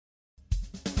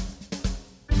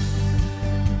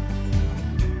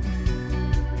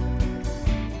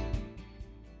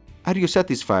Are you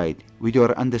satisfied with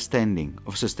your understanding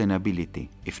of sustainability?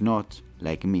 If not,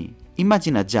 like me,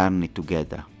 imagine a journey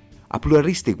together, a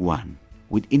pluralistic one,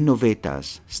 with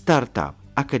innovators, startup,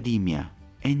 academia,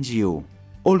 NGO,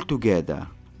 all together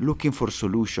looking for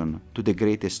solution to the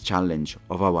greatest challenge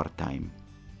of our time.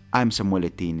 I'm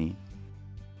Samuele Tini,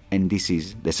 and this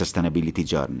is the Sustainability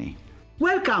Journey.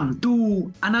 Welcome to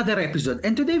another episode,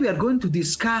 and today we are going to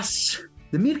discuss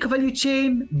the milk value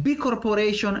chain, big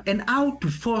corporation, and how to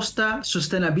foster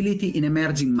sustainability in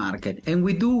emerging market. And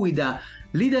we do with a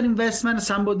leader investment,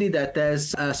 somebody that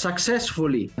has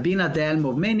successfully been at the helm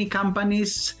of many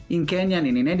companies in Kenya and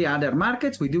in any other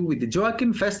markets. We do with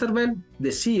Joachim Westerveld, the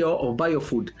CEO of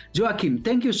BioFood. Joachim,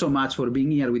 thank you so much for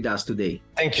being here with us today.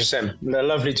 Thank you, Sam.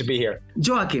 Lovely to be here.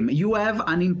 Joachim, you have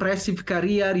an impressive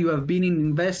career. You have been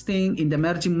investing in the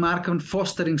emerging market,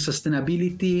 fostering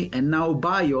sustainability, and now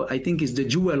bio, I think, is the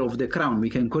jewel of the crown, we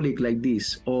can call it like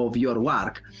this, of your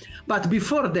work. But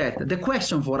before that, the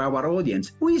question for our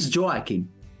audience, who is Joachim?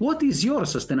 What is your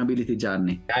sustainability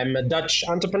journey? I'm a Dutch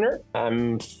entrepreneur.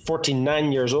 I'm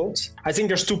 49 years old. I think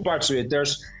there's two parts to it.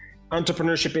 There's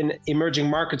entrepreneurship in emerging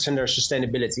markets and there's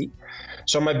sustainability.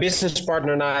 So my business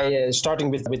partner and I, starting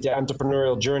with the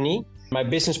entrepreneurial journey, my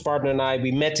business partner and I,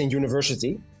 we met in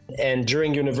university. And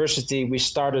during university, we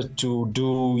started to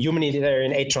do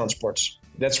humanitarian aid transports.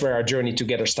 That's where our journey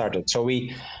together started. So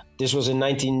this was in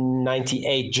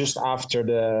 1998, just after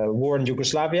the war in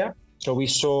Yugoslavia. So we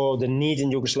saw the need in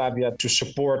Yugoslavia to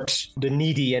support the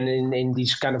needy, and in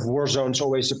these kind of war zones,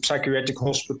 always the psychiatric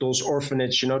hospitals,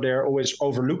 orphanage, they're always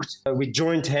overlooked. We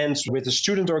joined hands with a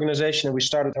student organization and we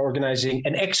started organizing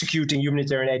and executing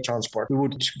humanitarian aid transport. We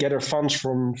would gather funds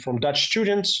from Dutch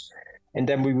students, and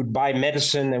then we would buy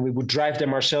medicine and we would drive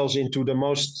them ourselves into the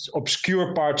most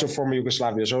obscure parts of former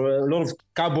Yugoslavia. So a lot of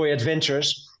cowboy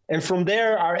adventures. And from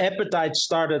there, our appetite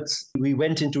started. We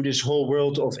went into this whole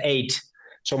world of aid.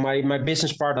 So my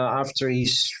business partner, after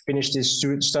he's finished his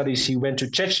studies, he went to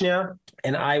Chechnya,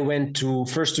 and I went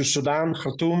first to Sudan,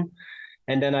 Khartoum,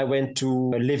 and then I went to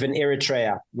live in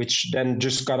Eritrea, which then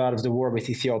just got out of the war with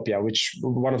Ethiopia, which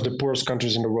one of the poorest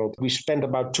countries in the world. We spent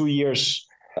about 2 years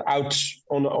out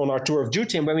on our tour of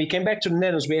duty. And when we came back to the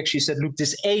Netherlands, we actually said, look,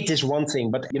 this aid is one thing,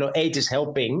 but aid is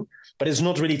helping, but it's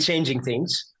not really changing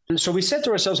things. And so we said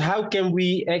to ourselves, how can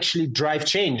we actually drive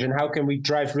change and how can we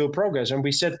drive real progress? And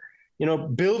we said,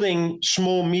 building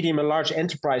small, medium, and large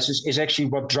enterprises is actually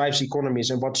what drives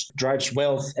economies and what drives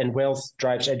wealth, and wealth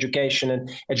drives education,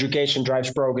 and education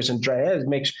drives progress. And it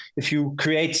makes, if you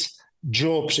create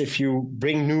jobs, if you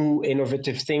bring new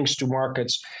innovative things to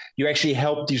markets, you actually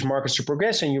help these markets to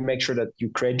progress, and you make sure that you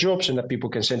create jobs and that people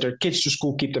can send their kids to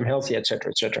school, keep them healthy, et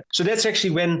cetera, et cetera. So that's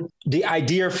actually when the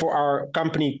idea for our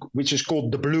company, which is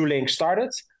called The Blue Link, started.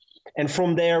 And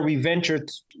from there, we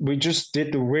just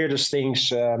did the weirdest things.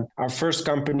 Our first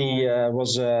company and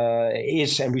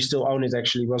we still own it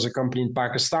actually, was a company in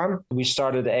Pakistan. We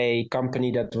started a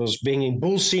company that was bringing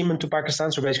bull semen to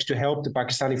Pakistan, so basically to help the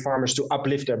Pakistani farmers to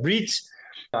uplift their breeds.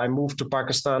 I moved to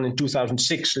Pakistan in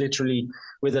 2006, literally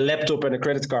with a laptop and a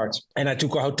credit card. And I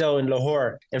took a hotel in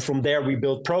Lahore. And from there, we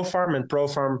built ProFarm. And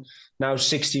ProFarm, now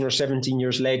 16 or 17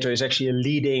 years later, is actually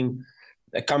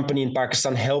a company in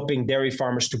Pakistan helping dairy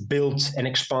farmers to build and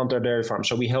expand their dairy farms.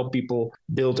 So we help people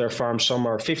build their farms. Some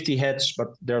are 50 heads, but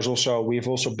we've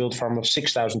also built farm of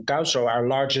 6,000 cows. So our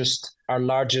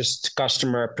largest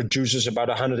customer produces about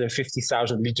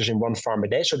 150,000 liters in one farm a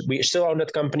day. So we still own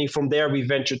that company. From there, we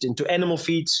ventured into animal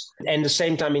feeds. And the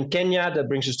same time in Kenya, that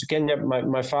brings us to Kenya.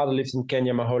 My father lived in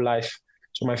Kenya my whole life.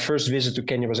 So my first visit to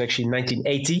Kenya was actually in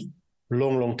 1980.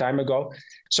 Long time ago.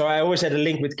 So I always had a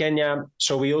link with Kenya.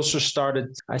 So we also started,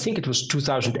 I think it was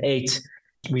 2008,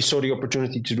 we saw the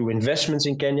opportunity to do investments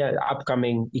in Kenya,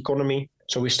 upcoming economy.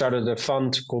 So we started a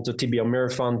fund called the TBL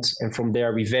Mirror Fund. And from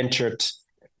there, we ventured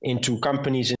into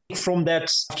companies. And from that,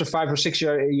 after 5 or 6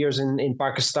 years in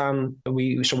Pakistan,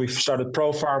 we started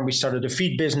ProFarm. We started a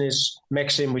feed business,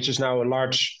 Maxim, which is now a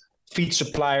large feed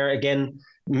supplier, again,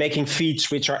 making feeds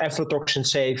which are aflatoxin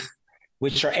safe,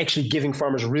 which are actually giving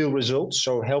farmers real results,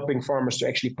 so helping farmers to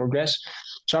actually progress.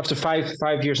 So after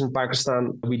five years in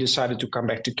Pakistan, we decided to come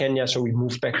back to Kenya. So we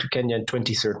moved back to Kenya in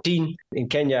 2013. In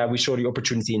Kenya, we saw the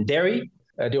opportunity in dairy.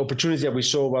 The opportunity that we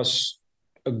saw was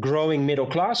a growing middle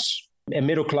class, a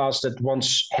middle class that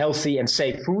wants healthy and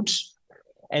safe foods.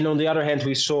 And on the other hand,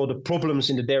 we saw the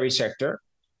problems in the dairy sector.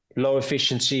 Low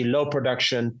efficiency, low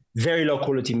production, very low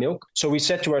quality milk. So we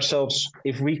said to ourselves,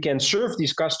 if we can serve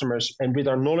these customers and with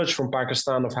our knowledge from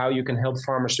Pakistan of how you can help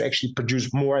farmers to actually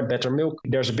produce more and better milk,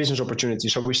 there's a business opportunity.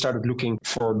 So we started looking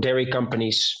for dairy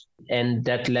companies, and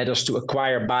that led us to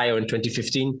acquire Bio in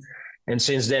 2015. And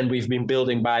since then, we've been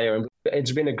building bio.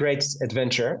 It's been a great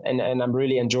adventure, and I'm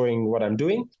really enjoying what I'm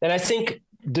doing. And I think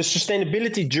the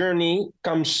sustainability journey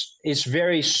is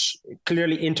very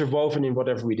clearly interwoven in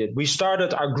whatever we did. We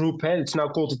started our group, it's now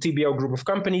called the TBO Group of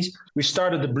Companies. We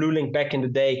started the Blue Link back in the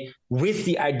day with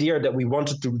the idea that we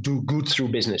wanted to do good through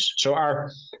business. So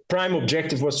our prime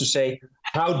objective was to say,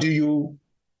 how do you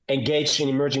engage in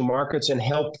emerging markets and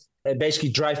help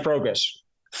basically drive progress?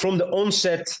 From the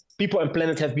onset, people and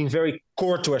planet have been very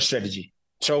core to our strategy.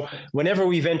 So whenever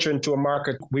we venture into a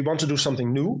market, we want to do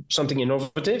something new, something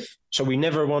innovative. So we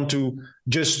never want to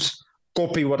just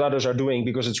copy what others are doing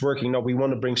because it's working. No, we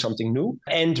want to bring something new.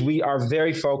 And we are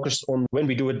very focused on, when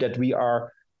we do it, that we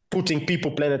are putting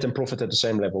people, planet, and profit at the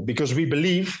same level. Because we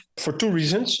believe, for two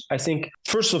reasons, I think,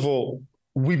 first of all,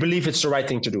 we believe it's the right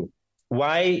thing to do.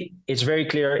 Why? It's very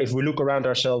clear. If we look around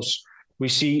ourselves, we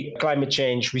see climate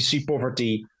change, we see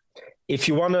poverty. If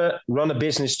you want to run a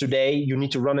business today, you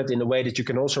need to run it in a way that you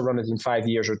can also run it in 5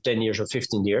 years or 10 years or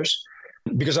 15 years.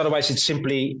 Because otherwise it's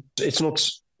not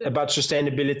about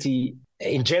sustainability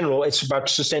in general, it's about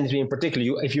sustainability in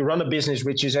particular. If you run a business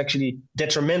which is actually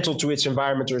detrimental to its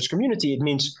environment or its community, it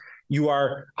means you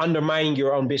are undermining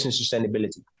your own business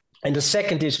sustainability. And the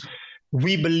second is,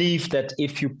 we believe that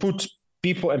if you put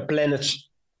people and planet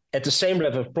at the same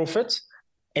level of profit,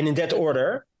 and in that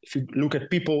order, if you look at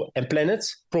people and planet,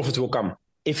 profit will come.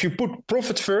 If you put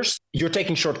profit first, you're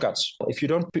taking shortcuts. If you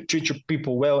don't treat your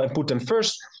people well and put them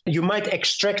first, you might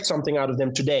extract something out of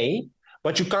them today,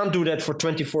 but you can't do that for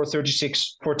 24,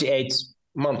 36, 48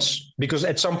 months, because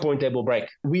at some point they will break.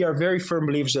 We are very firm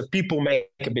believers that people make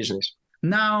a business.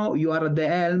 Now you are at the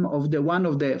helm of one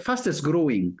of the fastest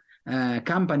growing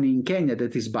company in Kenya,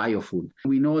 that is biofood.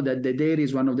 We know that the dairy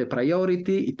is one of the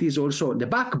priority. It is also the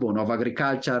backbone of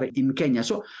agriculture in Kenya.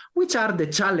 So which are the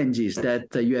challenges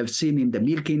that you have seen in the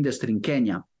milk industry in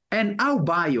Kenya, and how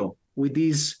bio, with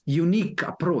this unique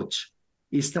approach,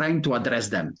 is trying to address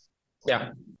them?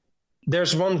 Yeah,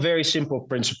 there's one very simple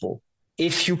principle.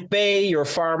 If you pay your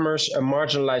farmers a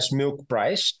marginalized milk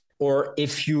price, or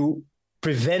if you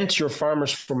prevent your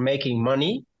farmers from making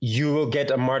money, you will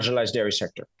get a marginalized dairy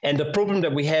sector. And the problem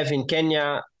that we have in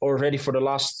Kenya already for the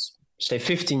last, say,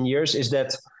 15 years is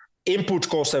that input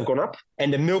costs have gone up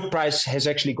and the milk price has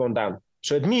actually gone down.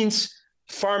 So it means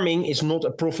farming is not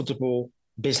a profitable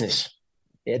business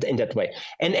in that way.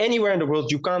 And anywhere in the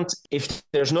world, you can't, if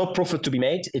there's no profit to be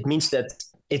made, it means that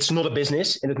it's not a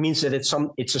business, and it means that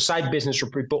it's a side business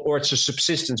for people, or it's a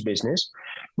subsistence business,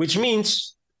 which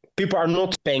means people are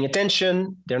not paying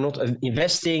attention, they're not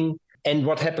investing. And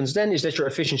what happens then is that your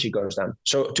efficiency goes down.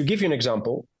 So to give you an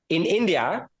example, in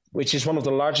India, which is one of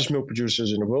the largest milk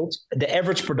producers in the world, the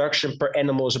average production per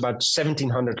animal is about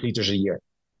 1,700 liters a year,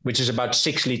 which is about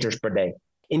 6 liters per day.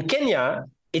 In Kenya,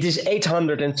 it is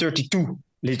 832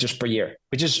 liters per year,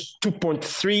 which is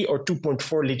 2.3 or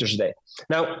 2.4 liters a day.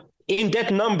 Now, in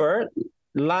that number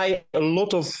lie a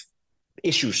lot of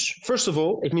issues. First of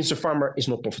all, it means the farmer is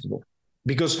not profitable,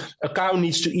 because a cow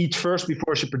needs to eat first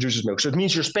before she produces milk. So it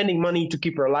means you're spending money to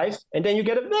keep her alive, and then you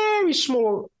get a very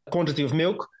small quantity of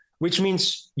milk, which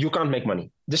means you can't make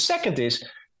money. The second is,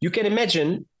 you can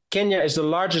imagine Kenya is the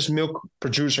largest milk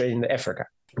producer in Africa.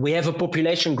 We have a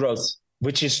population growth,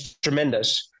 which is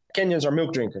tremendous. Kenyans are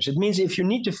milk drinkers. It means if you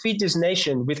need to feed this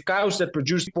nation with cows that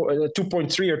produce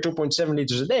 2.3 or 2.7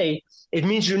 liters a day, it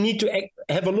means you need to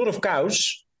have a lot of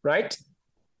cows, right,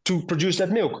 to produce that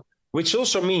milk. Which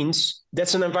also means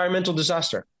that's an environmental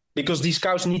disaster, because these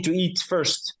cows need to eat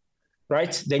first,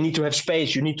 right? They need to have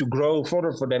space. You need to grow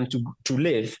fodder for them to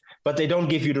live, but they don't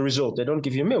give you the result. They don't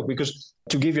give you milk, because,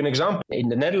 to give you an example, in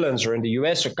the Netherlands or in the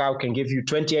US, a cow can give you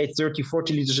 28, 30,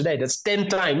 40 liters a day. That's 10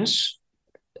 times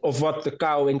of what the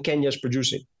cow in Kenya is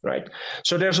producing, right?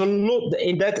 So there's a lot,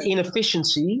 in that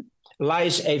inefficiency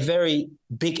lies a very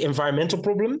big environmental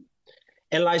problem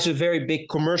and lies a very big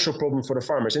commercial problem for the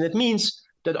farmers. And it means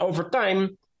that over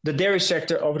time, the dairy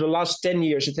sector, over the last 10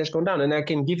 years, it has gone down. And I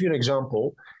can give you an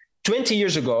example. 20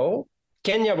 years ago,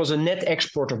 Kenya was a net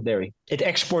export of dairy. It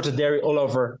exported dairy all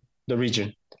over the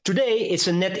region. Today, it's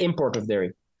a net import of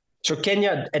dairy. So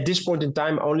Kenya, at this point in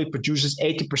time, only produces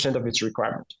 80% of its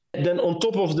requirement. And then on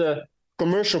top of the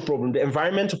commercial problem, the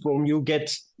environmental problem, you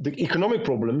get the economic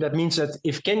problem. That means that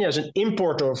if Kenya is an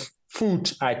importer of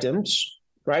food items,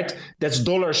 right, that's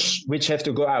dollars which have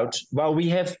to go out, while we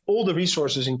have all the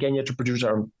resources in Kenya to produce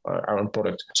our own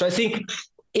product. So I think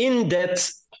in that,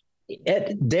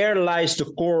 there lies the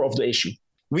core of the issue.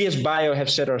 We as Bio have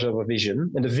set ourselves a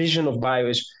vision, and the vision of Bio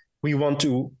is we want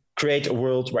to create a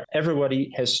world where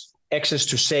everybody has access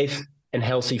to safe and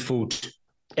healthy food.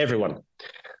 Everyone.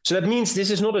 So that means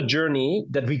this is not a journey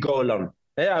that we go alone.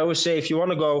 I always say, if you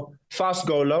want to go fast,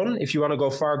 go alone. If you want to go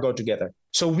far, go together.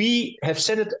 So we have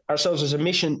set it ourselves as a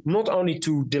mission, not only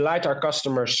to delight our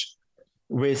customers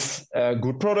with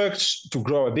good products, to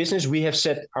grow a business. We have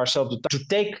set ourselves to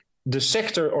take the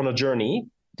sector on a journey,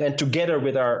 then together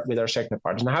with our sector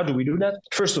partners. And how do we do that?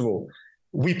 First of all,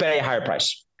 we pay a higher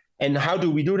price. And how do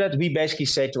we do that? We basically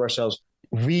say to ourselves,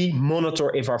 we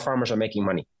monitor if our farmers are making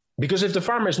money. Because if the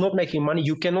farmer is not making money,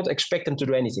 you cannot expect them to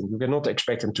do anything. You cannot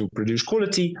expect them to produce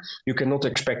quality. You cannot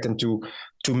expect them to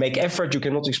make effort. You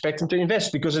cannot expect them to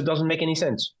invest because it doesn't make any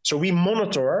sense. So we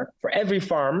monitor for every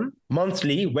farm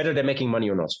monthly whether they're making money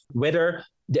or not, whether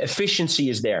the efficiency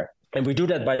is there. And we do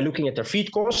that by looking at their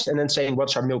feed cost and then saying,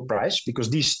 what's our milk price? Because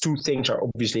these two things are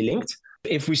obviously linked.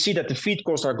 If we see that the feed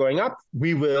costs are going up,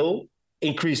 we will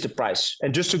increase the price.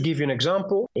 And just to give you an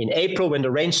example, in April, when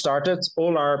the rain started,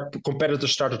 all our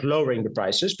competitors started lowering the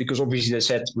prices because obviously they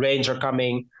said rains are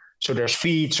coming, so there's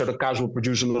feed, so the cows will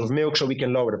produce a lot of milk, so we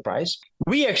can lower the price.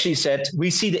 We actually said,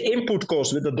 we see the input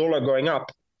cost with the dollar going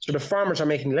up, so the farmers are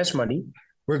making less money,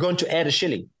 we're going to add a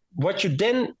shilling. What you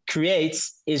then create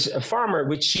is a farmer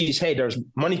which sees, hey, there's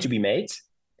money to be made,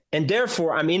 and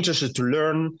therefore I'm interested to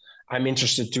learn, I'm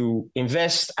interested to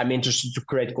invest, I'm interested to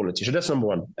create quality. So that's number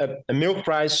one, a milk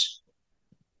price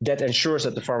that ensures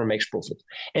that the farmer makes profit.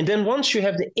 And then once you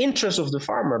have the interest of the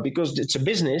farmer, because it's a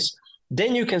business,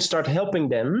 then you can start helping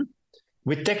them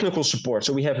with technical support.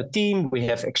 So we have a team, we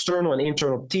have external and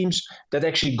internal teams that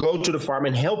actually go to the farm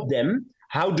and help them.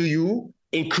 How do you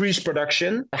increase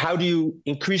production? How do you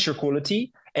increase your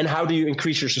quality? And how do you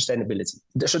increase your sustainability?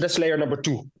 So that's layer number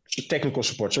two, technical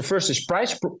support. So first is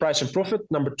price and profit.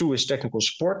 Number two is technical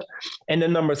support. And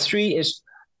then number three is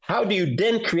how do you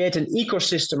then create an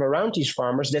ecosystem around these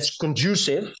farmers that's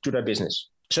conducive to their business?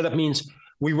 So that means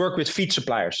we work with feed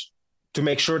suppliers to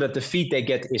make sure that the feed they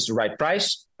get is the right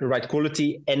price, the right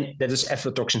quality, and that is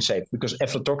aflatoxin safe. Because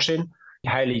aflatoxin,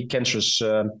 highly cancerous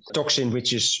toxin,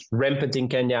 which is rampant in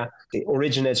Kenya. It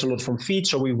originates a lot from feed.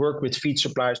 So we work with feed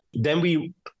suppliers. Then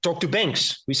we talk to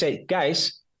banks. We say,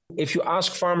 guys, if you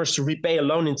ask farmers to repay a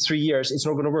loan in 3 years, it's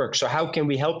not going to work. So how can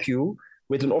we help you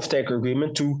with an off-taker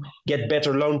agreement to get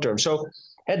better loan terms? So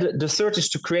the third is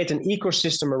to create an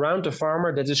ecosystem around the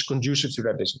farmer that is conducive to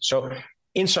their business. So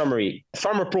in summary,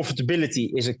 farmer profitability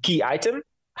is a key item,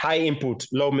 high input,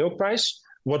 low milk price.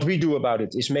 What we do about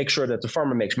it is make sure that the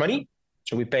farmer makes money.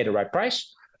 So we pay the right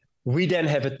price. We then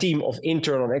have a team of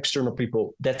internal and external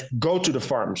people that go to the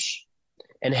farms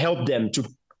and help them to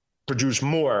produce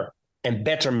more and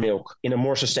better milk in a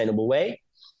more sustainable way.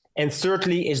 And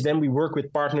thirdly is then we work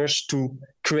with partners to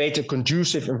create a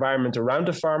conducive environment around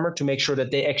the farmer to make sure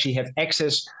that they actually have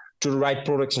access to the right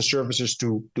products and services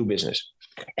to do business.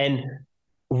 And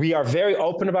we are very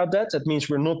open about that. That means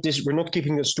we're not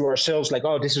keeping this to ourselves like,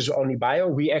 oh, this is only bio.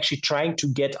 We're actually trying to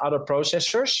get other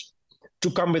processors to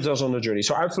come with us on the journey.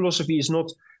 So our philosophy is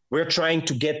not, we're trying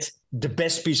to get the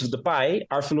best piece of the pie.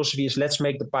 Our philosophy is let's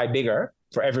make the pie bigger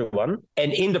for everyone.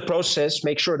 And in the process,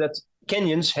 make sure that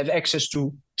Kenyans have access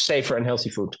to safer and healthy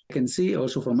food. I can see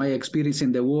also from my experience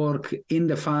in the work in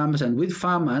the farms and with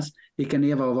farmers, we can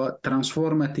have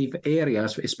transformative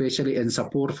areas, especially in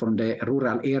support from the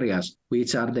rural areas,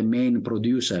 which are the main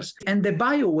producers. And the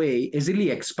bio way is really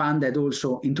expanded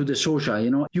also into the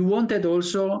social. You wanted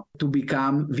also to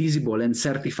become visible and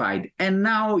certified. And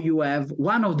now you have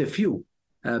one of the few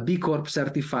B Corp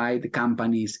certified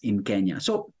companies in Kenya.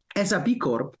 So as a B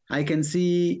Corp, I can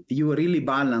see you really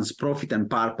balance profit and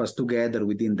purpose together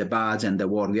within the badge and the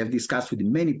work. We have discussed with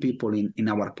many people in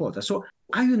our podcast. So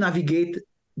how you navigate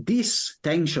this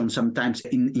tension sometimes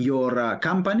in your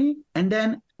company, and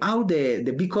then how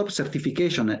the B Corp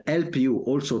certification help you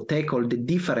also tackle the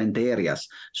different areas,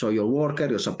 so your worker,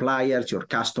 your suppliers, your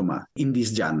customer in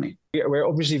this journey? We're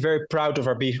obviously very proud of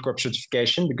our B Corp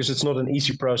certification because it's not an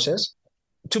easy process.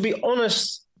 To be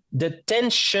honest, the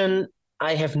tension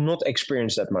I have not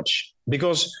experienced that much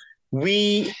because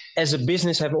we as a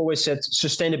business have always said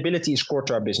sustainability is core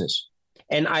to our business.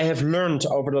 And I have learned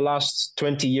over the last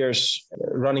 20 years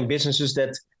running businesses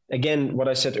that, again, what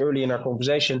I said earlier in our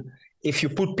conversation, if you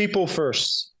put people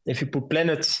first, if you put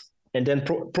planet, and then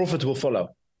profit will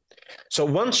follow. So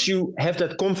once you have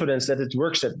that confidence that it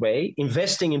works that way,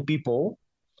 investing in people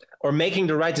or making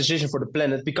the right decision for the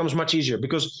planet becomes much easier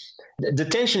because the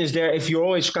tension is there if you're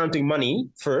always counting money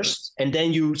first, and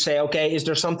then you say, okay, is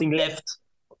there something left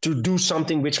to do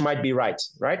something which might be right?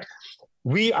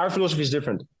 Our philosophy is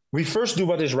different. We first do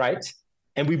what is right,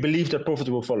 and we believe that profit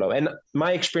will follow. And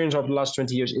my experience over the last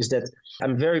 20 years is that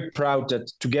I'm very proud that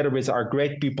together with our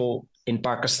great people in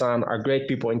Pakistan, our great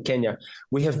people in Kenya,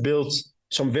 we have built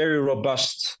some very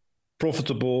robust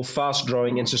profitable,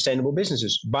 fast-growing, and sustainable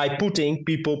businesses by putting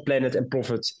people, planet, and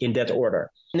profit in that order.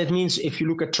 And it means if you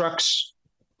look at trucks,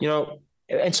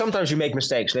 and sometimes you make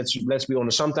mistakes. Let's be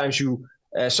honest. Sometimes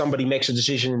somebody makes a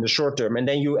decision in the short term, and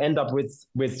then you end up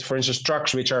with, for instance,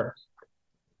 trucks which are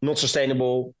not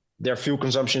sustainable. Their fuel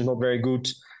consumption is not very good,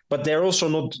 but they're also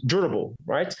not durable,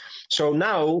 right? So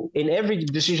now in every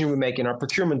decision we make, in our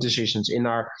procurement decisions, in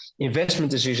our investment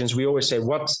decisions, we always say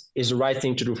what is the right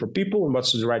thing to do for people and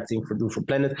what's the right thing to do for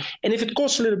planet. And if it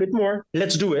costs a little bit more,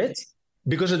 let's do it,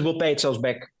 because it will pay itself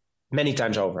back many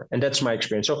times over. And that's my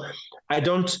experience. So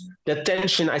that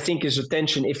tension, I think, is a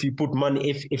tension if you put money,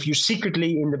 if you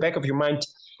secretly in the back of your mind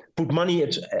put money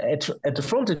at the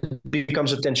front, it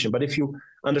becomes a tension. But if you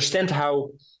understand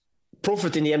how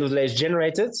profit in the end of the day is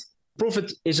generated,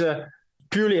 profit is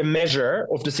purely a measure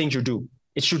of the things you do.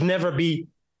 It should never be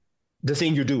the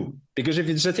thing you do, because if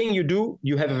it's a thing you do,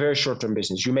 you have a very short-term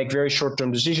business. You make very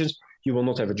short-term decisions, you will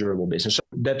not have a durable business. So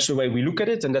that's the way we look at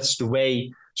it, and that's the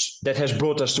way that has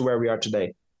brought us to where we are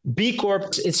today. B Corp,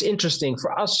 it's interesting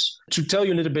for us to tell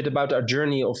you a little bit about our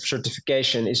journey of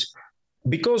certification, is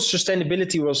because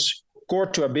sustainability was core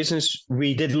to our business.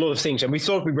 We did a lot of things and we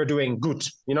thought we were doing good.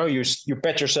 You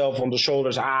pat yourself on the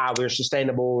shoulders. We're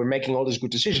sustainable. We're making all these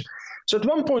good decisions. So at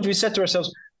one point we said to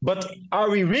ourselves, but are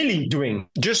we really doing,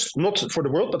 just not for the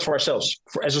world, but for ourselves,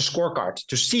 as a scorecard,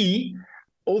 to see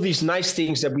all these nice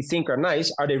things that we think are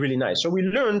nice, are they really nice? So we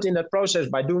learned in that process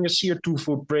by doing a CO2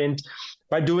 footprint,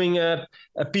 by doing a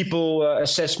people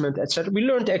assessment, etc. We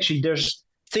learned actually there's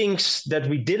things that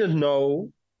we didn't know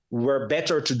were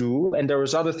better to do, and there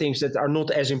was other things that are not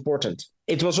as important.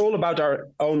 It was all about our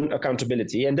own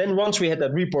accountability. And then once we had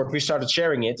that report, we started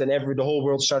sharing it, and the whole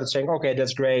world started saying, okay,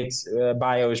 that's great,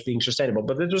 bio is being sustainable.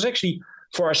 But it was actually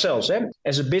for ourselves.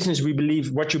 As a business, we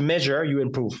believe what you measure, you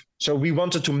improve. So we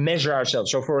wanted to measure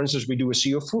ourselves. So for instance, we do a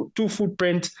CO2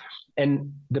 footprint,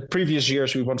 and the previous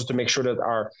years, we wanted to make sure that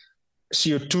our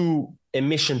CO2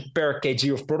 emission per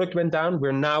kg of product went down.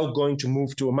 We're now going to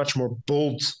move to a much more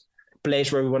bold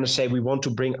place where we want to say we want to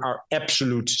bring our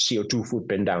absolute CO2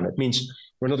 footprint down. It means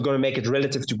we're not going to make it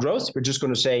relative to growth. We're just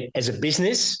going to say, as a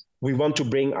business, we want to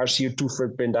bring our CO2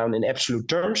 footprint down in absolute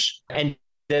terms. And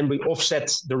then we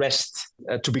offset the rest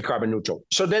to be carbon neutral.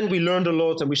 So then we learned a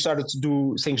lot and we started to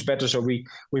do things better. So we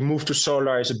moved to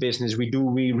solar as a business. We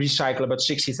recycle about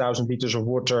 60,000 liters of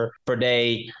water per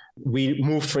day. We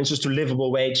moved, for instance, to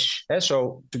livable wage.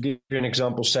 So to give you an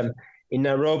example, Sam, in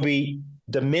Nairobi,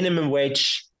 the minimum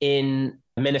wage in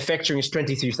manufacturing is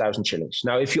 23,000 shillings.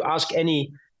 Now, if you ask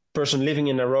any person living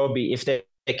in Nairobi if they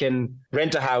can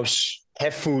rent a house,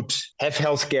 have food, have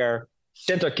healthcare,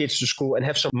 send our kids to school and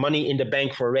have some money in the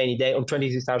bank for a rainy day on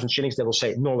 23,000 shillings, they will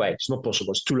say, no way, it's not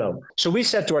possible, it's too low. So we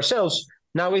said to ourselves,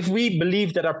 now, if we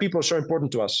believe that our people are so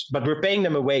important to us, but we're paying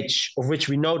them a wage of which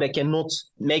we know they cannot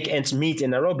make ends meet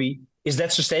in Nairobi, is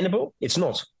that sustainable? It's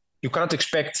not. You can't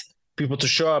expect people to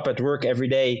show up at work every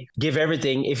day, give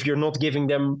everything, if you're not giving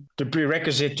them the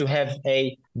prerequisite to have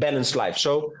a balanced life.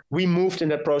 So we moved in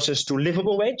that process to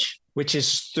livable wage, which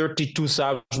is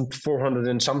 32,400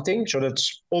 and something. So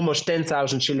that's almost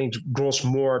 10,000 shillings gross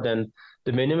more than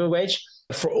the minimum wage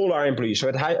for all our employees. So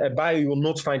at Bio, you will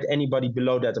not find anybody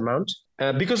below that amount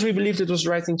because we believed it was the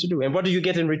right thing to do. And what do you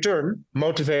get in return?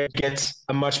 Motivate, get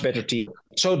a much better team.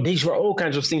 So these were all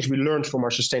kinds of things we learned from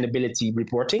our sustainability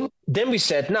reporting. Then we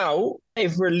said, now,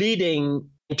 if we're leading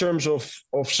in terms of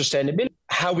sustainability,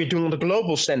 how are we doing on the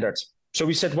global standard? So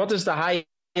we said, what is the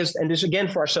highest, and this again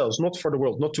for ourselves, not for the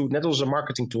world, not as a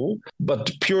marketing tool,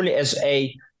 but purely as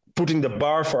putting the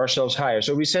bar for ourselves higher.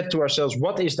 So we said to ourselves,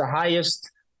 what is the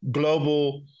highest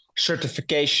global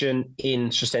certification in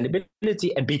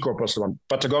sustainability? And B Corp was the one.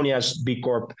 Patagonia is B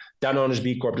Corp, Danone is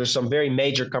B Corp. There's some very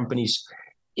major companies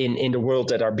in the world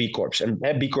that are B Corps. And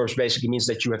B Corps basically means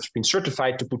that you have been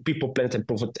certified to put people, planet, and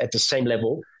profit at the same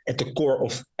level, at the core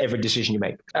of every decision you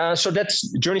make. So that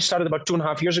journey started about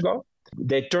 2.5 years ago.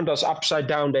 They turned us upside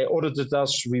down. They audited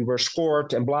us. We were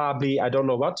scored and blah, blah, I don't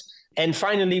know what. And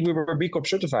finally, we were B Corp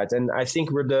certified. And I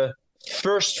think we're the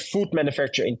first food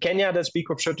manufacturer in Kenya that's B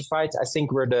Corp certified. I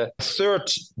think we're the third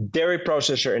dairy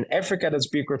processor in Africa that's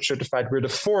B Corp certified. We're the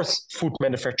fourth food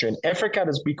manufacturer in Africa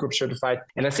that's B Corp certified.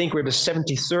 And I think we're the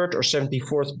 73rd or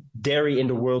 74th dairy in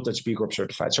the world that's B Corp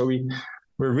certified. So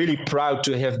we're really proud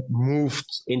to have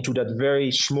moved into that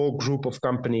very small group of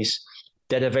companies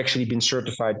that have actually been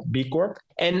certified B Corp.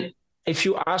 And if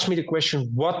you ask me the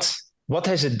question, what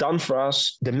has it done for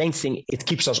us? The main thing, it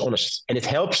keeps us honest. And it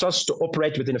helps us to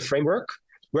operate within a framework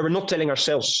where we're not telling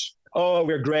ourselves, oh,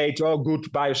 we're great, oh, good,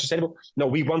 biosustainable. No,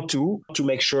 we want to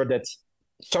make sure that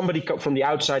somebody from the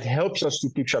outside helps us to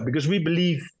keep sharp, because we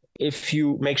believe if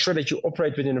you make sure that you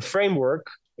operate within a framework,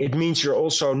 it means you're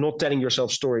also not telling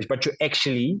yourself stories, but you're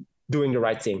actually doing the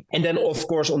right thing. And then, of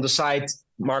course, on the side,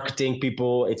 marketing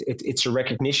people, it's a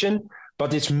recognition,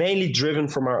 but it's mainly driven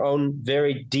from our own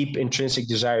very deep intrinsic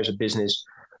desire as a business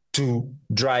to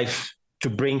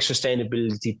bring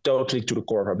sustainability totally to the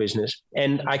core of our business.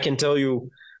 And I can tell you,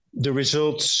 the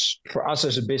results for us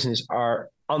as a business are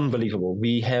unbelievable.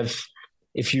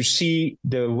 If you see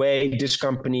the way this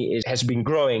company has been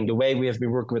growing, the way we have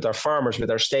been working with our farmers, with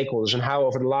our stakeholders, and how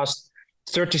over the last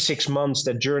 36 months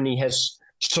that journey has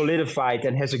solidified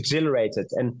and has accelerated.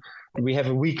 And we have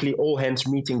a weekly all hands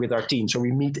meeting with our team. So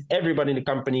we meet everybody in the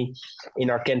company in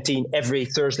our canteen every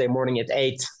Thursday morning at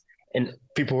 8. And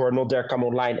people who are not there come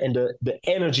online. And the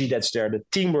energy that's there, the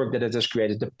teamwork that it has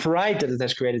created, the pride that it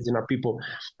has created in our people.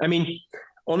 I mean,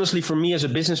 honestly, for me as a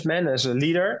businessman, as a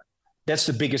leader, that's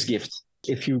the biggest gift.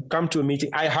 If you come to a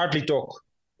meeting, I hardly talk.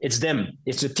 It's them.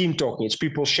 It's the team talking. It's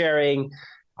people sharing,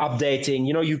 updating.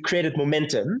 You created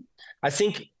momentum. I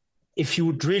think if you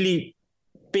would really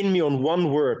pin me on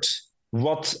one word,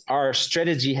 what our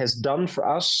strategy has done for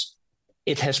us,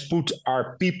 it has put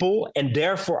our people and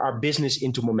therefore our business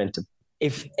into momentum.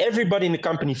 If everybody in the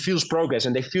company feels progress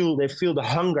and they feel the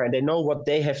hunger and they know what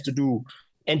they have to do,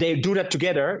 and they do that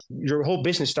together, your whole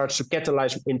business starts to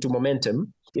catalyze into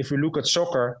momentum. If we look at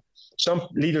soccer, some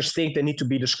leaders think they need to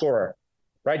be the scorer,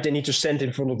 right? They need to stand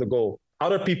in front of the goal.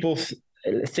 Other people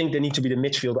think they need to be the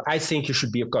midfielder. I think you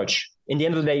should be a coach. In the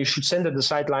end of the day, you should stand at the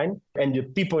sideline and the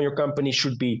people in your company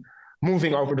should be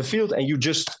moving over the field and you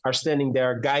just are standing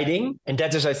there guiding. And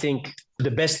that is, I think,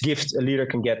 the best gift a leader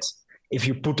can get if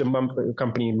you put a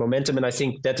company in momentum. And I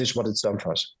think that is what it's done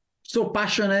for us. So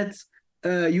passionate.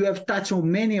 You have touched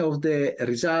on many of the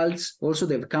results. Also,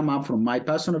 they've come up from my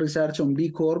personal research on B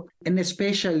Corp, and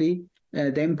especially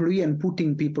the employee and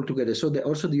putting people together. So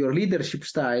your leadership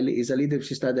style is a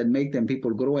leadership style that makes them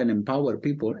people grow and empower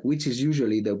people, which is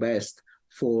usually the best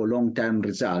for long-term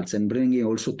results, and bringing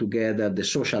also together the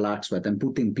social aspect and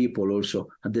putting people also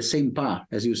at the same path,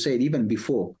 as you said, even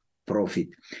before profit.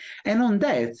 And on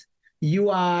that,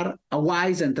 you are a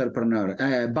wise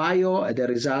entrepreneur. Bio, the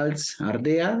results are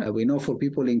there. We know for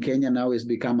people in Kenya now it's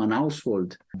become an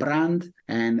household brand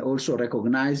and also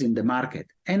recognized in the market.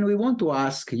 And we want to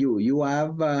ask you, you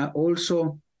have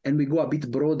also, and we go a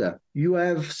bit broader, you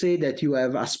have said that you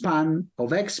have a span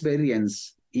of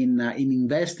experience in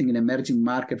investing in emerging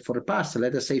market for the past,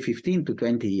 let us say 15 to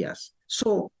 20 years.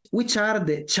 So which are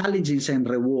the challenges and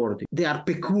rewards? They are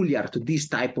peculiar to this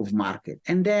type of market.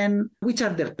 And then which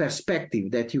are the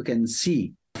perspective that you can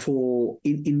see for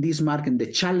in this market,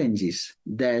 the challenges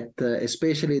that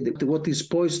especially what is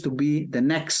poised to be the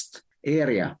next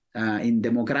area in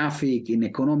demographic, in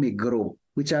economic growth,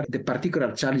 which are the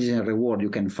particular challenges and reward you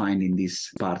can find in this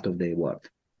part of the world?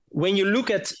 When you look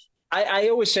at, I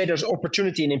always say there's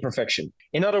opportunity in imperfection.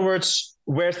 In other words,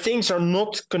 where things are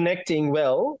not connecting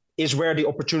well is where the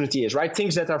opportunity is, right?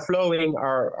 Things that are flowing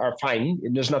are fine.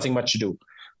 There's nothing much to do.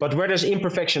 But where there's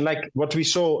imperfection, like what we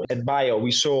saw at Bio,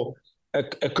 we saw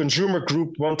a consumer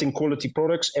group wanting quality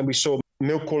products, and we saw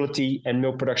milk quality and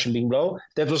milk production being low.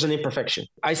 That was an imperfection.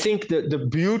 I think the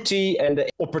beauty and the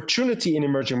opportunity in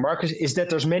emerging markets is that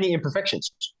there's many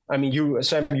imperfections. I mean,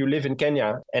 Sam, you live in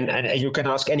Kenya, and you can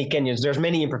ask any Kenyans, there's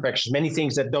many imperfections, many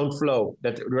things that don't flow,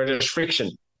 where there's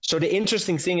friction. So the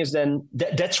interesting thing is then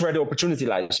that's where the opportunity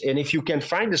lies. And if you can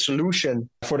find a solution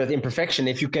for that imperfection,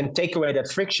 if you can take away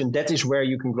that friction, that is where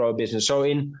you can grow a business. So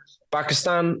in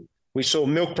Pakistan, we saw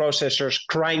milk processors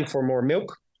crying for more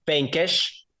milk, paying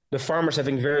cash, the farmers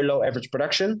having very low average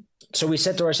production. So we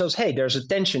said to ourselves, hey, there's a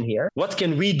tension here. What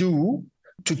can we do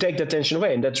to take that tension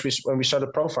away? And that's when we started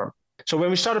ProFarm. So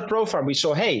when we started ProFarm, we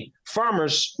saw, hey,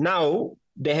 farmers now,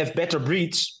 they have better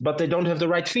breeds, but they don't have the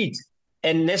right feed.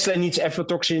 And Nestle needs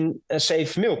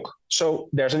aflatoxin-safe milk. So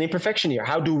there's an imperfection here.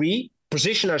 How do we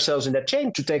position ourselves in that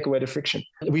chain to take away the friction?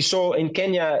 We saw in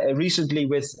Kenya recently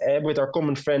with our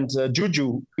common friend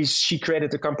Juju, she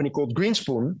created a company called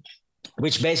Greenspoon,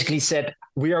 which basically said,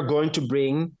 we are going to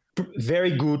bring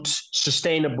very good,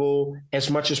 sustainable,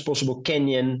 as much as possible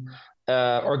Kenyan,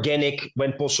 organic,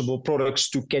 when possible, products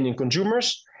to Kenyan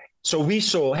consumers. So we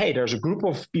saw, hey, there's a group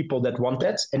of people that want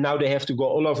that, and now they have to go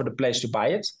all over the place to buy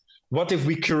it. What if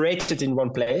we curate it in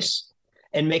one place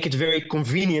and make it very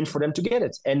convenient for them to get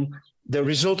it? And the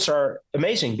results are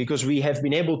amazing because we have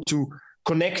been able to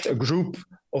connect a group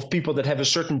of people that have a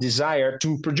certain desire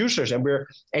to producers. And we're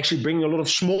actually bringing a lot of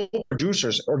small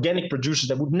producers, organic producers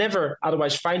that would never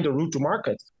otherwise find a route to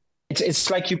market.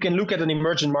 It's like you can look at an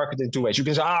emerging market in two ways. You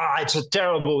can say, it's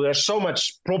terrible, there's so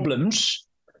much problems.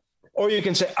 Or you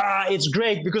can say, it's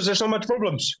great because there's so much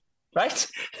problems. right?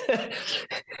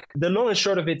 The long and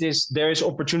short of it is there is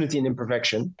opportunity in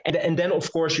imperfection. And then,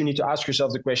 of course, you need to ask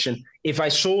yourself the question, if I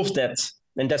solve that,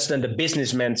 and that's then the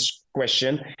businessman's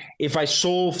question, if I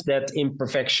solve that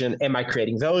imperfection, am I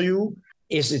creating value?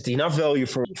 Is it enough value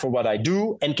for what I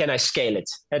do? And can I scale it?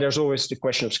 And there's always the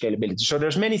question of scalability. So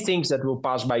there's many things that will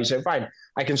pass by. You say, fine,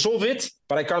 I can solve it,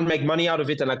 but I can't make money out of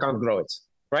it and I can't grow it,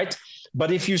 right?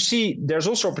 But if you see, there's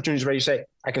also opportunities where you say,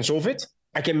 I can solve it,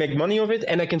 I can make money of it,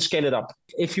 and I can scale it up.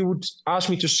 If you would ask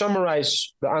me to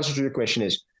summarize the answer to your question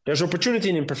is, there's opportunity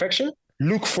in imperfection.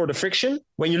 Look for the friction.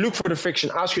 When you look for the friction,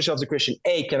 ask yourself the question,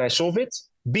 A, can I solve it?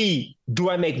 B, do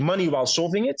I make money while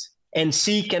solving it? And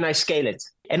C, can I scale it?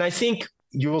 And I think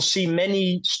you will see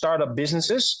many startup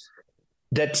businesses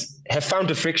that have found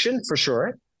the friction for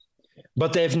sure,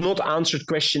 but they have not answered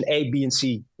question A, B, and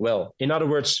C well. In other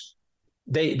words,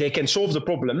 they can solve the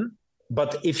problem,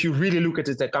 but if you really look at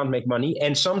it, they can't make money.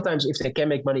 And sometimes if they can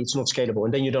make money, it's not scalable.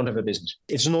 And then you don't have a business.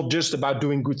 It's not just about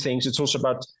doing good things. It's also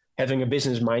about having a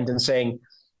business mind and saying,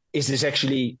 is this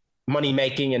actually money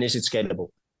making and is it scalable?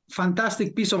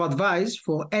 Fantastic piece of advice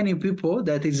for any people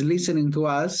that is listening to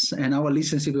us and our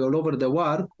listeners all over the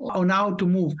world on how to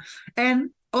move. And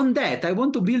on that, I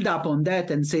want to build up on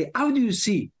that and say, how do you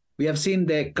see? We have seen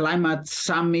the climate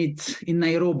summit in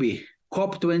Nairobi,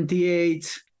 COP28,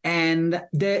 and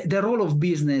the role of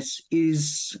business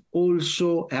is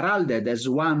also heralded as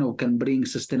one who can bring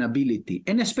sustainability.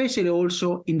 And especially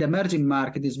also in the emerging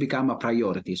market, it's become a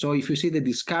priority. So if you see the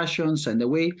discussions and the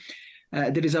way,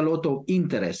 there is a lot of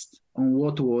interest on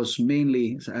what was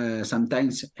mainly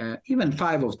sometimes even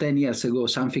 5 or 10 years ago,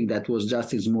 something that was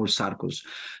just in small circles.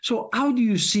 So how do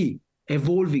you see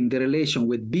evolving the relation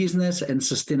with business and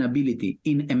sustainability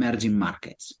in emerging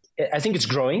markets? I think it's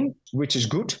growing, which is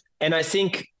good. And I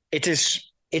think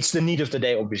it's the need of the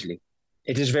day, obviously.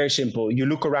 It is very simple. You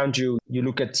look around you, you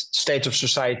look at state of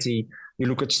society, you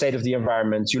look at state of the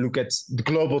environment, you look at the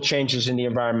global changes in the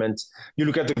environment, you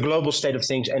look at the global state of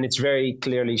things, and it's very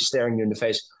clearly staring you in the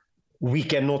face. We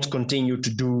cannot continue to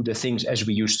do the things as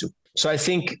we used to. So I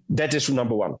think that is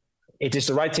number one. It is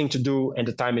the right thing to do, and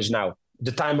the time is now.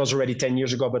 The time was already 10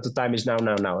 years ago, but the time is now.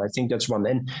 I think that's one.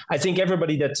 And I think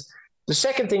the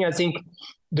second thing, I think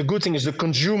the good thing is the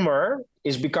consumer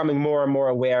is becoming more and more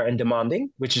aware and demanding,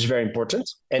 which is very important.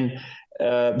 And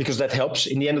because that helps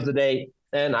in the end of the day.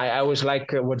 And I always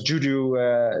like what Juju,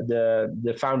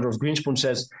 the founder of Greenspoon,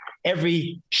 says,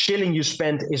 every shilling you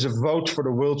spend is a vote for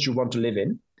the world you want to live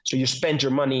in. So you spend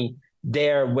your money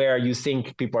there where you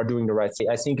think people are doing the right thing.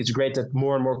 I think it's great that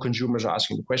more and more consumers are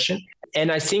asking the question.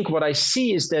 And I think what I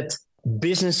see is that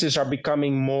businesses are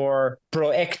becoming more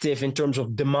proactive in terms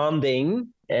of demanding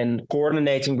and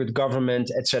coordinating with government,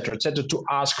 et cetera, to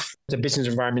ask for the business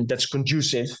environment that's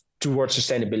conducive towards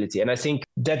sustainability. And I think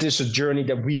that is a journey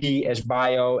that we as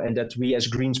Bio and that we as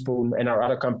Greenspoon and our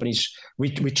other companies, we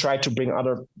try to bring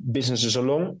other businesses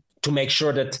along to make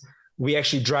sure that we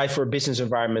actually drive for a business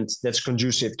environment that's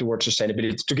conducive towards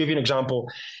sustainability. To give you an example,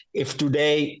 if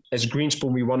today as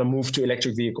Greenspoon, we want to move to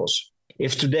electric vehicles,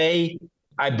 if today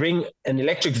I bring an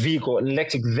electric vehicle, an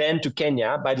electric van to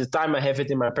Kenya, by the time I have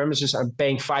it in my premises, I'm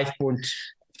paying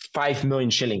 5.5 million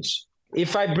shillings.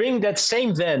 If I bring that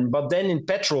same van, but then in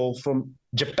petrol from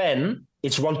Japan,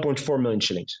 it's 1.4 million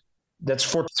shillings. That's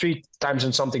 3 times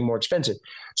and something more expensive.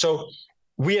 So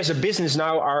we as a business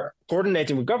now are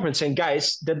coordinating with government saying,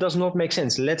 guys, that does not make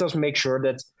sense. Let us make sure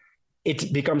that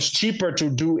it becomes cheaper to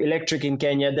do electric in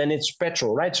Kenya than it's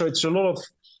petrol, right? So it's a lot of,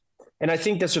 and I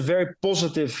think that's a very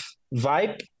positive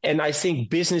vibe. And I think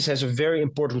business has a very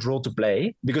important role to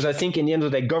play, because I think in the end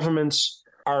of the day, governments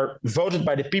are voted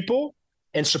by the people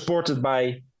and supported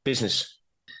by business.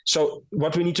 So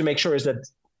what we need to make sure is that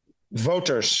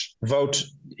voters vote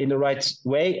in the right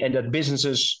way and that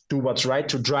businesses do what's right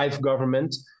to drive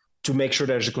government to make sure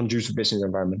there's a conducive business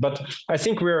environment. But I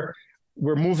think we're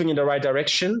moving in the right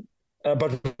direction.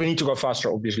 But we need to go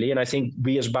faster, obviously. And I think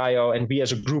we as Bio and we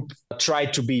as a group try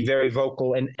to be very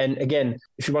vocal. And again,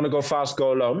 if you want to go fast,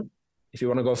 go alone. If you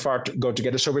want to go far, go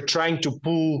together. So we're trying to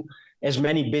pull as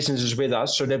many businesses with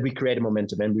us so that we create a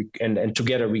momentum and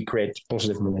together we create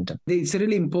positive momentum. It's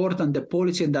really important, the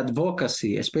policy and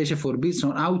advocacy, especially for business,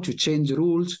 on how to change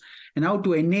rules and how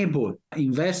to enable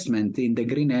investment in the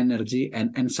green energy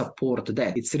and support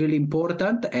that. It's really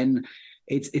important, and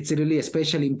it's really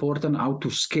especially important how to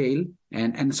scale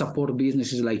and support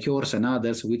businesses like yours and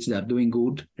others, which they are doing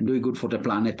good and doing good for the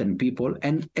planet and people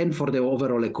and for the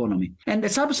overall economy. And the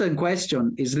subsequent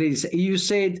question is really, you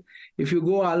said, if you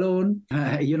go alone,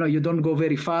 you don't go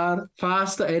very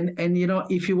fast. And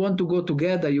if you want to go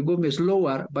together, you go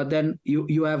slower, but then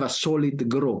you have a solid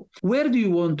growth. Where do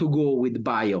you want to go with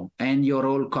Bio and your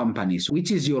whole companies?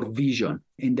 Which is your vision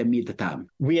in the midterm?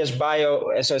 We as Bio,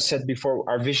 as I said before,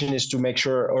 our vision is to make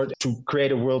sure or to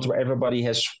create a world where everybody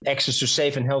has access to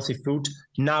safe and healthy food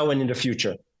now and in the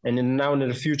future. And now and in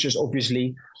the future is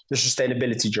obviously the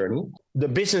sustainability journey. The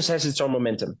business has its own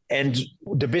momentum and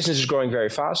the business is growing very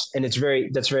fast. And that's very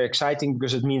exciting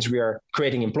because it means we are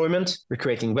creating employment, we're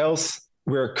creating wealth,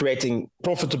 we're creating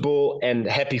profitable and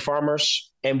happy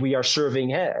farmers, and we are serving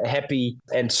happy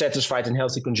and satisfied and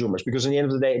healthy consumers. Because in the end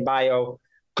of the day, Bio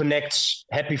connects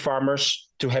happy farmers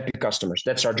to happy customers.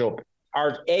 That's our job.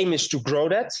 Our aim is to grow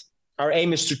that. Our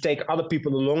aim is to take other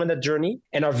people along in that journey.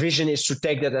 And our vision is to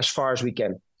take that as far as we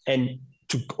can and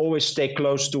to always stay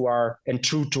close to and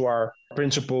true to our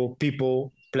principle,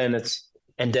 people, planet,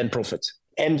 and then profit.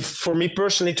 And for me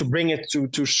personally, to bring it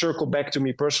to circle back to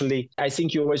me personally, I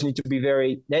think you always need to be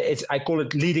I call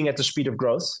it leading at the speed of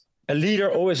growth. A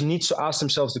leader always needs to ask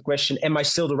themselves the question, am I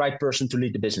still the right person to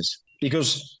lead the business?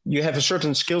 Because you have a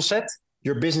certain skill set,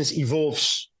 your business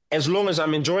evolves. As long as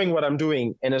I'm enjoying what I'm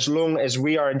doing, and as long as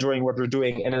we are enjoying what we're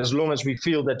doing, and as long as we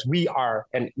feel that we are,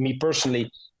 and me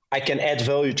personally, I can add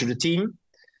value to the team,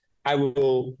 I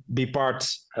will be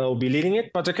leading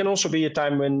it. But there can also be a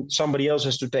time when somebody else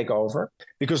has to take over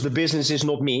because the business is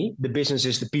not me. The business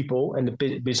is the people and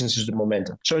the business is the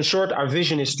momentum. So in short, our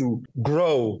vision is to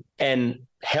grow and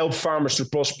help farmers to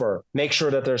prosper, make sure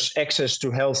that there's access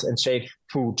to health and safe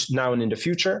food now and in the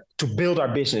future, to build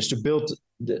our business, to build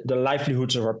the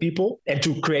livelihoods of our people, and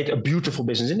to create a beautiful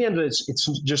business. In the end, it's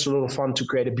just a lot of fun to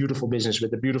create a beautiful business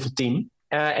with a beautiful team.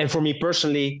 And for me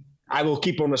personally, I will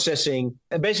keep on assessing.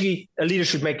 Basically, a leader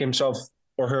should make himself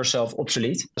or herself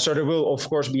obsolete. So there will, of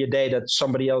course, be a day that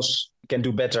somebody else can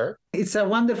do better. It's a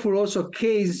wonderful also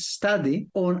case study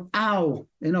on how,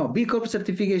 B Corp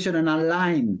certification and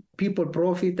align people,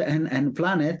 profit, and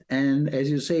planet. And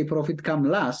as you say, profit come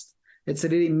last. It's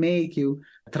really make you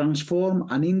transform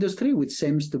an industry which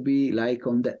seems to be like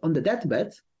on the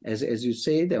deathbed, as you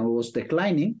said, and was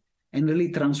declining, and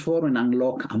really transform and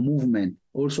unlock a movement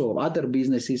also of other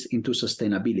businesses into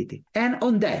sustainability. And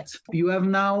on that, you have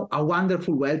now a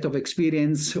wonderful wealth of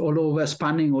experience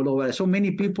spanning all over. So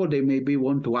many people, they maybe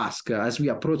want to ask, as we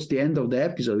approach the end of the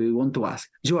episode, we want to ask,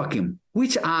 Joachim,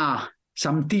 which are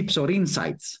some tips or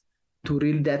insights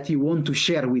that you want to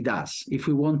share with us if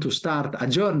we want to start a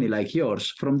journey like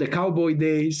yours from the cowboy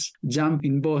days, jump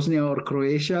in Bosnia or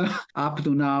Croatia, up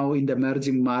to now in the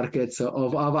emerging markets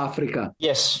of Africa?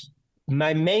 Yes.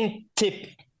 My main tip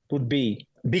would be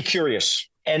curious.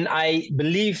 And I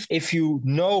believe if you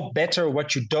know better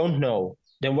what you don't know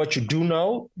than what you do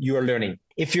know, you are learning.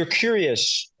 If you're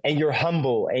curious and you're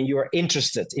humble and you're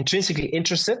intrinsically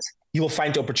interested, you will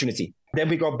find opportunity. Then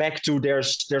we go back to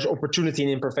there's opportunity in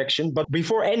imperfection. But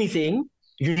before anything,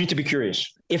 you need to be curious.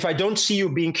 If I don't see you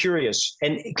being curious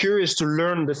and curious to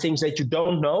learn the things that you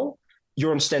don't know,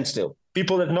 you're on standstill.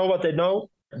 People that know what they know,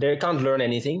 they can't learn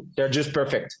anything. They're just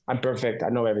perfect. I'm perfect. I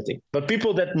know everything. But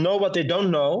people that know what they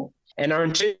don't know and are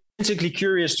intrinsically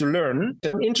curious to learn,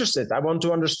 I'm interested. I want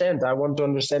to understand. I want to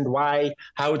understand why,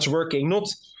 how it's working, not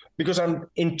because I'm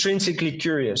intrinsically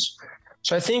curious.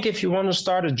 So I think if you want to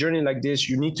start a journey like this,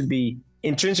 you need to be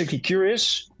intrinsically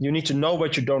curious. You need to know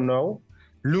what you don't know,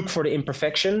 look for the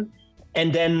imperfection,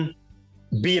 and then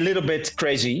be a little bit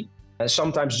crazy.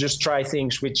 Sometimes just try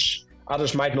things which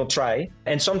others might not try.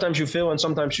 And sometimes you fail and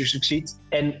sometimes you succeed.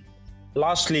 And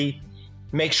lastly,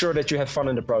 make sure that you have fun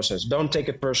in the process. Don't take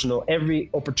it personal.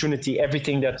 Every opportunity,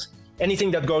 anything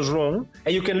that goes wrong,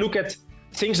 and you can look at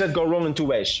things that go wrong in two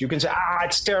ways. You can say,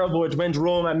 it's terrible, it went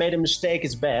wrong, I made a mistake,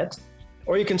 it's bad.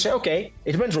 Or you can say, okay,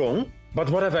 it went wrong, but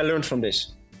what have I learned from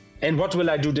this? And what will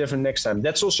I do different next time?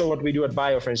 That's also what we do at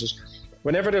Bio, for instance.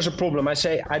 Whenever there's a problem, I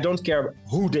say, I don't care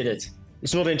who did it.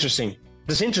 It's not interesting.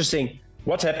 It's interesting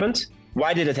what happened,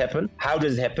 why did it happen, how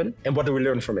did it happen, and what do we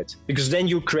learn from it? Because then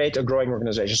you create a growing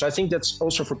organization. So I think that's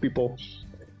also for people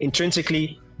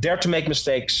intrinsically, dare to make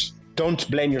mistakes. Don't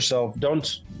blame yourself.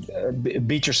 Don't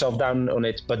beat yourself down on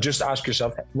it, but just ask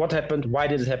yourself, what happened? Why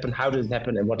did it happen? How did it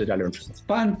happen? And what did I learn from it?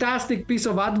 Fantastic piece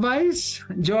of advice,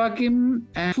 Joachim,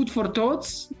 and food for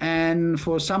thoughts. And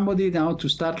for somebody now to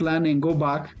start learning, go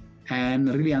back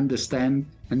and really understand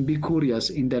and be curious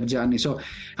in their journey. So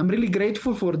I'm really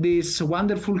grateful for this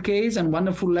wonderful case and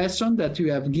wonderful lesson that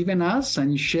you have given us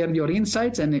and shared your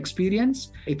insights and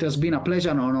experience. It has been a pleasure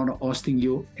and honor hosting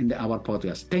you in our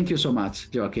podcast. Thank you so much,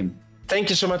 Joachim. Thank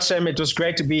you so much, Sam. It was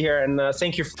great to be here, and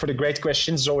thank you for the great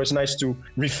questions. It's always nice to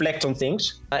reflect on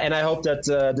things, and I hope that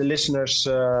the listeners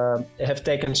have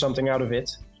taken something out of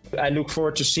it. I look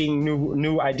forward to seeing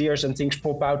new ideas and things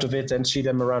pop out of it and see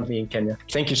them around me in Kenya.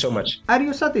 Thank you so much. Are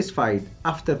you satisfied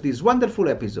after this wonderful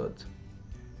episode?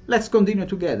 Let's continue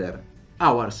together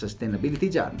our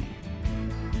sustainability journey.